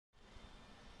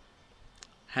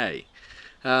Hey,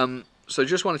 so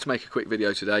just wanted to make a quick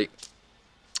video today.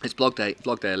 It's blog day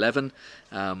 11.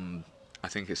 I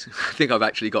think I've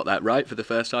actually got that right for the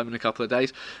first time in a couple of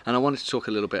days, and I wanted to talk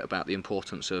a little bit about the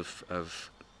importance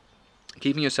of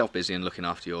keeping yourself busy and looking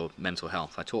after your mental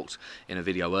health. I talked in a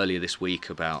video earlier this week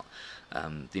about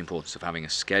the importance of having a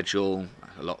schedule.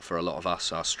 For a lot of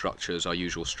us, our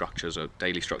usual structures, our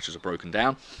daily structures are broken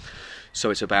down. So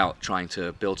it's about trying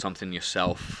to build something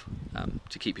yourself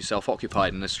to keep yourself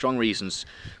occupied. And there's strong reasons,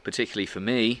 particularly for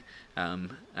me,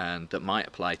 and that might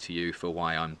apply to you, for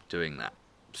why I'm doing that.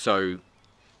 So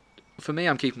for me,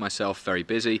 I'm keeping myself very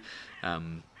busy,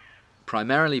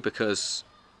 primarily because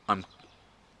I'm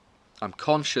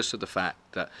conscious of the fact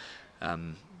that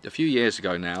several years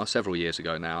ago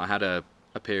now, I had a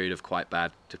period of quite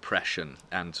bad depression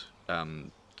and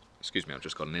excuse me, I've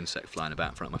just got an insect flying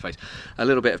about in front of my face. A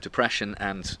little bit of depression,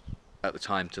 and at the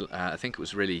time, I think it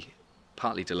was really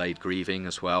partly delayed grieving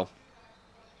as well.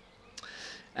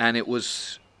 And it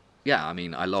was, yeah, I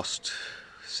mean, I lost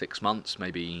 6 months,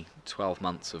 maybe 12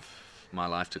 months of my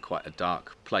life to quite a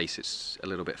dark place. It's a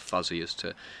little bit fuzzy as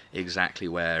to exactly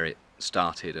where it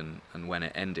started and when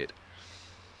it ended.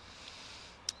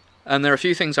 And there are a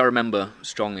few things I remember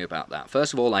strongly about that.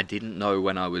 First of all, I didn't know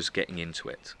when I was getting into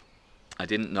it. I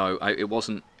didn't know. It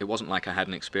wasn't like I had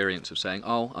an experience of saying,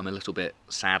 "Oh, I'm a little bit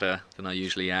sadder than I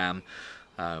usually am,"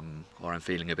 or "I'm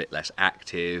feeling a bit less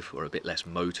active or a bit less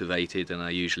motivated than I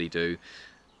usually do."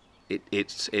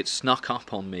 It snuck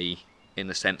up on me in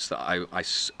the sense that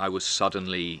I was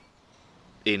suddenly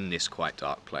in this quite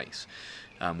dark place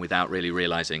without really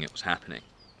realizing it was happening.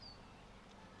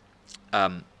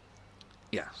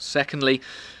 Yeah. Secondly,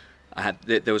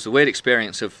 there was a weird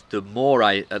experience of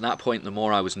at that point, the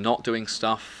more I was not doing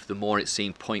stuff, the more it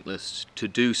seemed pointless to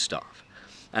do stuff.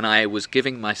 And I was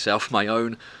giving myself my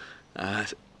own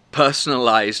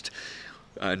personalized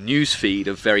news feed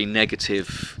of very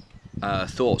negative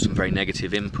thoughts and very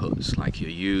negative inputs, like you're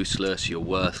useless, you're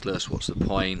worthless, what's the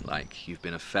point, like you've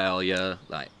been a failure,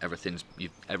 like everything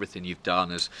you've done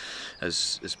has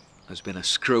been a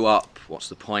screw up, what's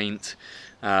the point?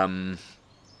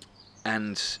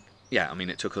 And yeah, I mean,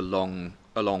 it took a long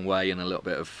way and a little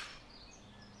bit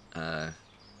of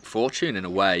fortune, in a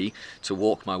way, to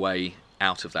walk my way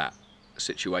out of that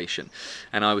situation.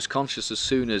 And I was conscious as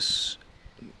soon as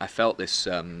I felt this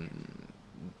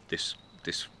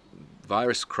this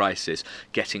virus crisis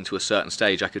getting to a certain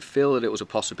stage, I could feel that it was a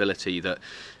possibility that,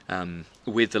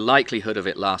 with the likelihood of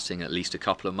it lasting at least a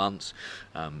couple of months,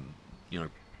 you know,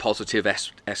 positive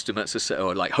estimates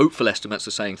or like hopeful estimates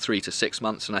are saying 3 to 6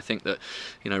 months, and I think that,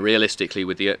 you know, realistically,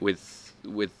 with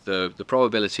the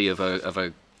probability of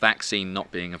a vaccine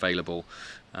not being available,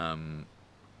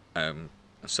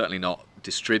 certainly not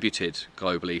distributed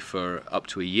globally for up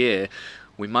to a year,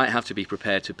 we might have to be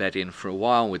prepared to bed in for a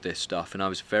while with this stuff. And I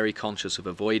was very conscious of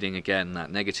avoiding, again, that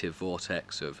negative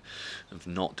vortex of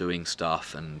not doing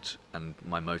stuff and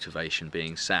my motivation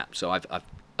being sapped. So I've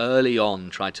early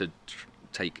on tried to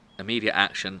take immediate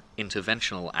action,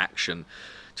 interventional action,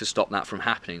 to stop that from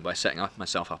happening by setting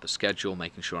myself up a schedule,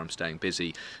 making sure I'm staying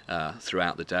busy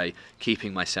throughout the day,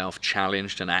 keeping myself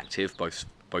challenged and active, both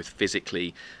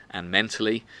physically and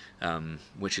mentally,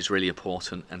 which is really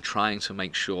important, and trying to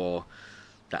make sure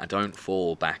that I don't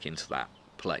fall back into that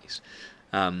place.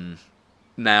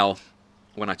 Now,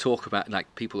 when I talk about,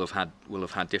 like, people will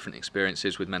have had different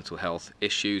experiences with mental health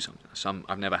issues. Some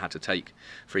I've never had to take,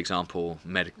 for example,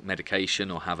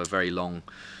 medication, or have a very long,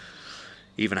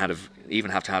 even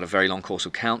have to have a very long course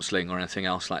of counselling or anything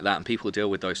else like that. And people deal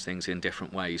with those things in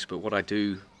different ways. But what I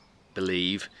do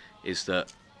believe is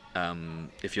that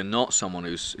if you're not someone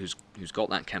who's got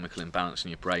that chemical imbalance in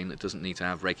your brain that doesn't need to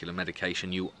have regular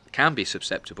medication, you can be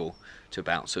susceptible to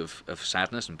bouts of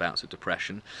sadness and bouts of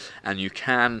depression, and you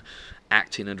can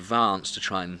act in advance to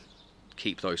try and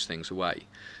keep those things away.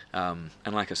 And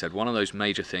like I said, one of those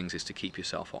major things is to keep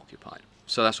yourself occupied.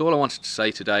 So that's all I wanted to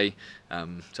say today,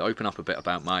 to open up a bit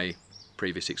about my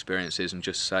previous experiences, and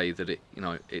just say that it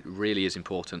really is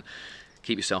important.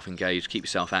 Keep yourself engaged, keep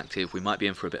yourself active. We might be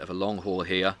in for a bit of a long haul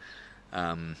here,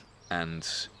 and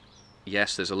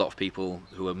yes, there's a lot of people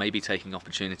who are maybe taking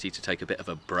opportunity to take a bit of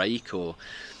a break or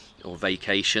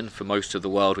vacation. For most of the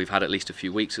world, we've had at least a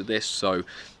few weeks of this, so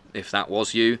if that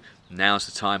was you, now's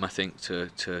the time, I think,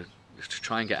 to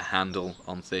try and get a handle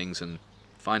on things and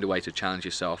find a way to challenge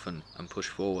yourself and push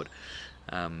forward,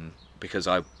 because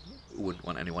I wouldn't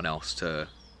want anyone else to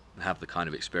have the kind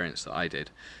of experience that I did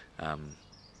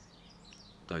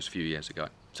those few years ago.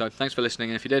 So thanks for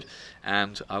listening, if you did,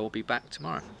 and I will be back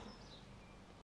tomorrow.